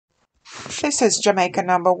This is Jamaica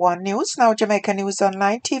number one news. Now Jamaica News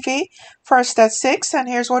Online TV. First at 6, and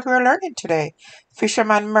here's what we're learning today.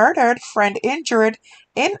 Fisherman murdered, friend injured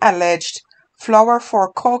in alleged flour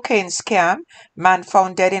for cocaine scam. Man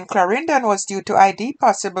found dead in Clarendon was due to ID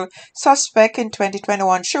possible suspect in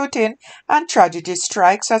 2021 shooting. And tragedy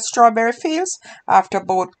strikes at Strawberry Fields after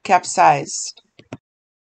boat capsized.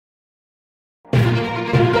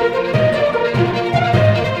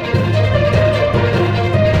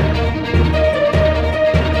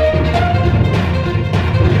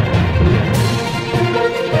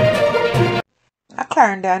 A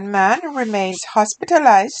Clarendon man remains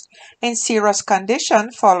hospitalized in serious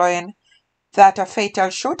condition following that a fatal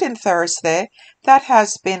shooting Thursday that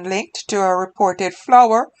has been linked to a reported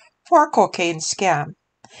flour for cocaine scam.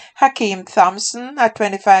 Hakeem Thompson, a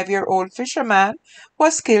 25-year-old fisherman,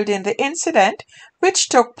 was killed in the incident, which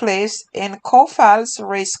took place in Cofal's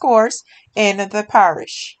racecourse in the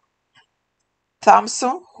parish.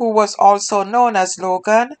 Thompson, who was also known as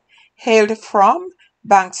Logan, hailed from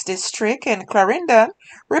Banks District in Clarendon.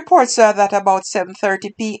 Reports are that about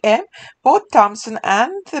 7:30 p.m., both Thompson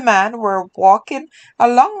and the man were walking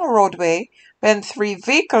along a roadway when three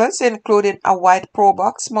vehicles, including a white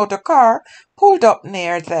Probox motor car, pulled up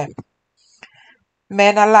near them.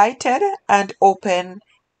 Men alighted and opened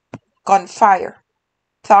gunfire.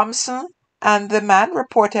 Thompson and the man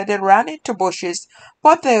reportedly ran into bushes,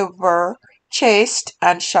 but they were chased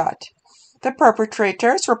and shot. The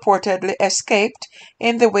perpetrators reportedly escaped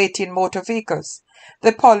in the waiting motor vehicles.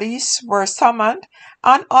 The police were summoned,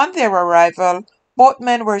 and on their arrival, both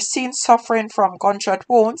men were seen suffering from gunshot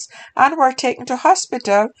wounds and were taken to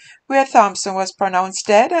hospital, where Thompson was pronounced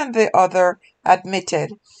dead and the other admitted.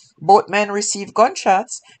 Both men received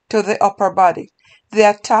gunshots to the upper body. The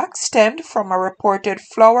attack stemmed from a reported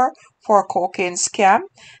flour for cocaine scam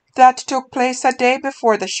that took place a day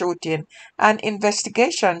before the shooting, an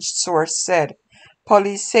investigation source said.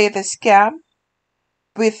 Police say the scam,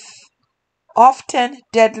 with often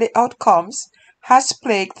deadly outcomes, has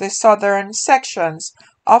plagued the southern sections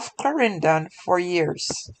of Clarendon for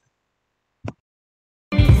years.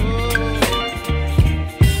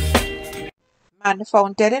 Man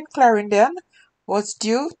found dead in Clarendon was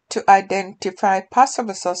due to identify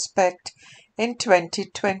possible suspect in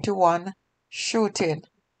 2021 shooting.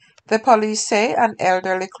 The police say an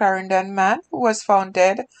elderly Clarendon man who was found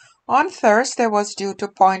dead on Thursday was due to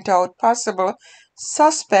point out possible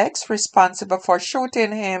suspects responsible for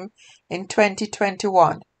shooting him in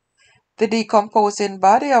 2021. The decomposing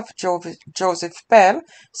body of Joseph Bell,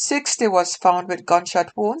 60, was found with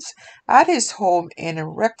gunshot wounds at his home in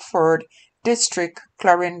Retford District,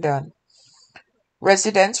 Clarendon.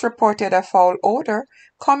 Residents reported a foul odor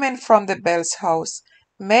coming from the Bell's house,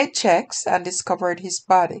 made checks, and discovered his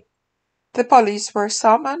body. The police were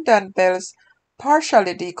summoned, and Bell's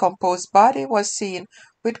partially decomposed body was seen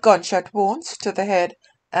with gunshot wounds to the head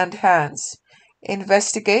and hands.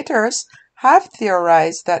 Investigators have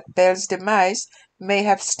theorized that Bell's demise may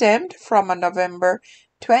have stemmed from a November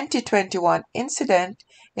 2021 incident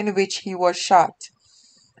in which he was shot,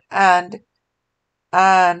 and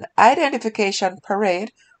an identification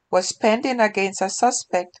parade was pending against a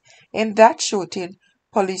suspect in that shooting,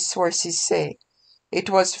 police sources say. It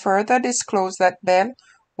was further disclosed that Bell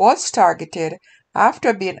was targeted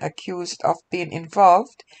after being accused of being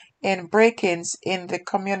involved in break-ins in the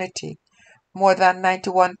community. More than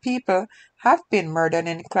 91 people have been murdered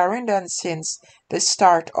in Clarendon since the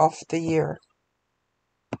start of the year.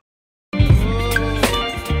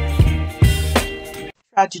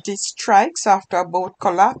 Tragedy strikes after a boat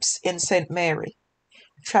collapse in St. Mary.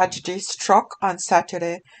 Tragedy struck on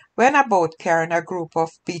Saturday when a boat carrying a group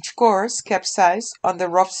of beachgoers capsized on the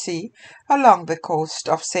rough sea along the coast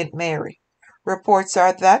of St. Mary. Reports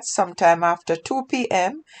are that sometime after 2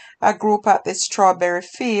 p.m., a group at the Strawberry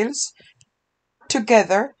Fields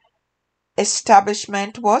Together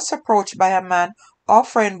establishment was approached by a man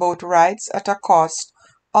offering boat rides at a cost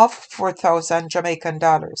of 4,000 Jamaican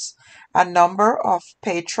dollars. A number of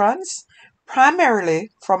patrons, primarily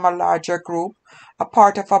from a larger group, a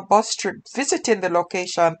part of a bus trip visiting the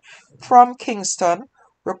location from Kingston,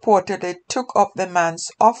 reportedly took up the man's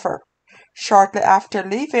offer. Shortly after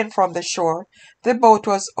leaving from the shore, the boat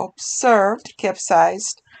was observed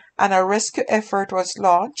capsized and a rescue effort was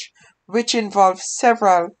launched, which involved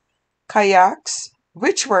several kayaks,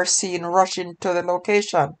 which were seen rushing to the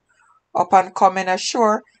location. Upon coming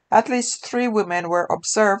ashore, at least 3 women were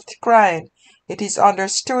observed crying. It is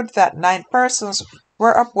understood that 9 persons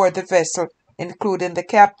were aboard the vessel, including the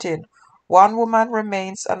captain. 1 woman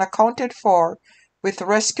remains unaccounted for, with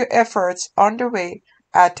rescue efforts underway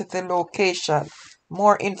at the location.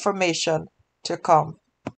 more information to come.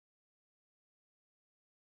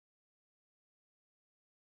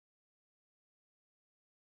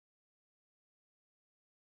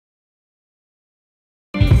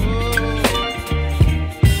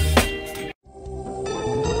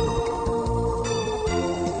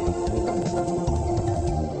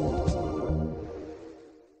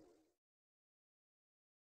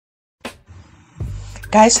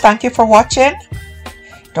 Guys, thank you for watching.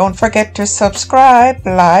 Don't forget to subscribe,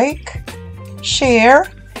 like,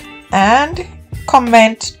 share, and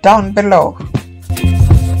comment down below.